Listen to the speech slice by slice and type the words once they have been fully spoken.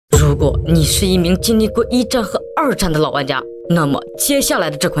如果你是一名经历过1战和2战的老玩家，那么接下来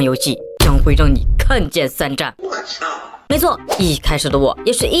的这款游戏将会让你看见3战。我操！没错，一开始的我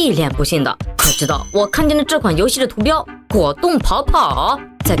也是一脸不信的，可直到我看见了这款游戏的图标“果冻跑跑”，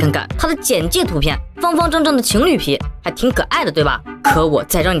再看看它的简介图片，方方正正的情侣皮，还挺可爱的，对吧？可我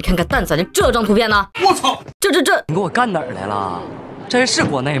再让你看看蛋仔的这张图片呢？我操！这你给我干哪儿来了？这是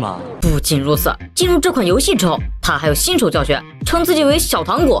国内吗？不仅如此，进入这款游戏之后，它还有新手教学，称自己为小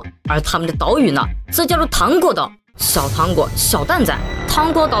糖果，而他们的岛屿呢，则叫做糖果岛。小糖果、小蛋仔，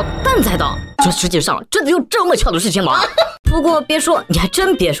糖果岛、蛋仔岛，这世界上真的有这么巧的事情吗？不过别说，你还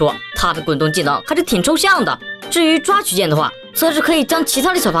真别说，它的滚动技能还是挺抽象的。至于抓取键的话，则是可以将其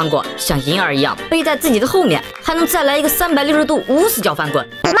他的小糖果像银儿一样背在自己的后面，还能再来一个360度无死角翻滚。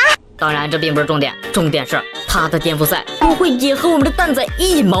当然，这并不是重点，重点是它的颠覆赛不会也和我们的蛋仔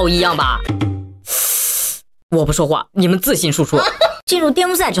一毛一样吧？我不说话，你们自行输出。进入颠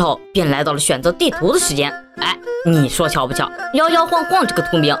覆赛之后，便来到了选择地图的时间。哎，你说巧不巧？摇摇晃晃这个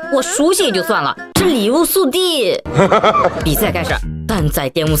图名我熟悉也就算了，这礼物速递。比赛开始，蛋仔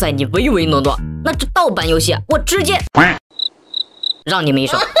颠覆赛你唯唯诺诺，那这盗版游戏我直接让你们一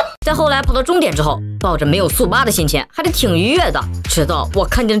手。在后来跑到终点之后，抱着没有速8的心情还是挺愉悦的，直到我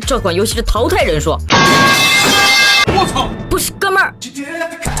看见这款游戏的淘汰人数。我操！不是哥们儿。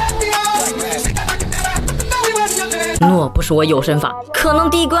若不是我有身法，可能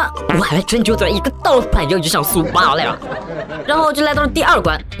第一关我还真就在一个盗版游戏上速8了呀。然后就来到了第2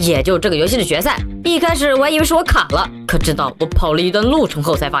关，也就是这个游戏的决赛。一开始我还以为是我卡了，可直到我跑了一段路程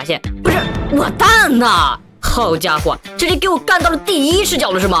后才发现，不是我蛋呐！好家伙，直接给我干到了第1视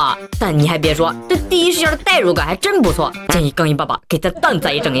角了是吗？但你还别说，这第1视角的代入感还真不错，建议刚一爸爸给咱蛋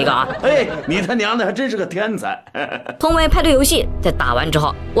仔也整一个啊！哎，你他娘的还真是个天才！同为派对游戏，在打完之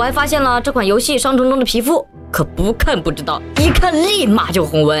后，我还发现了这款游戏商城中的皮肤，可不看不知道，一看立马就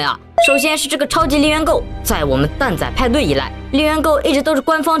红温啊！首先是这个超级零元购，在我们蛋仔派对以来，零元购一直都是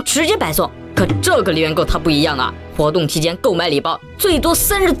官方直接白送，可这个零元购它不一样啊！活动期间购买礼包，最多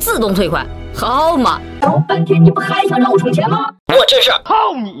3日自动退款。好嘛，搞半天你不还想让我充钱吗？我真是靠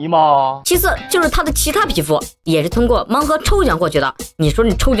你吗？其次就是它的其他皮肤，也是通过盲盒抽奖获取的。你说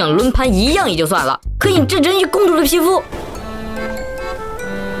你抽奖轮盘一样也就算了，可你这人鱼公主的皮肤，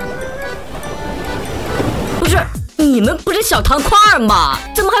不是你们不是小糖块吗？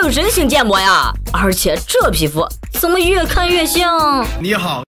怎么还有人形建模呀？而且这皮肤怎么越看越像？你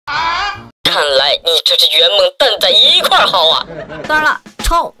好。看来你这是圆梦蛋仔一块薅啊！当然了，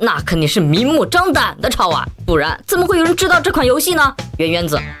抄那肯定是明目张胆的抄啊，不然怎么会有人知道这款游戏呢？圆圆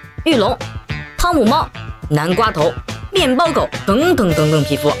子、玉龙、汤姆猫、南瓜头、面包狗等等等等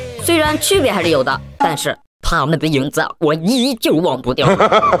皮肤，虽然区别还是有的，但是他们的影子我依旧忘不掉。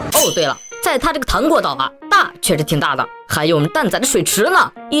哦，对了，在他这个糖果岛啊，大确实挺大的，还有我们蛋仔的水池呢，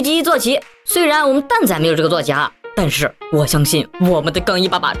以及坐骑。虽然我们蛋仔没有这个坐骑啊，但是我相信我们的杠一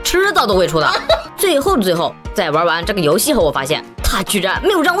爸爸迟早都会出的。最后的最后，在玩完这个游戏后，我发现他居然没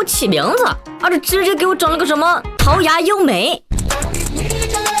有让我起名字，而是直接给我整了个什么桃牙优美。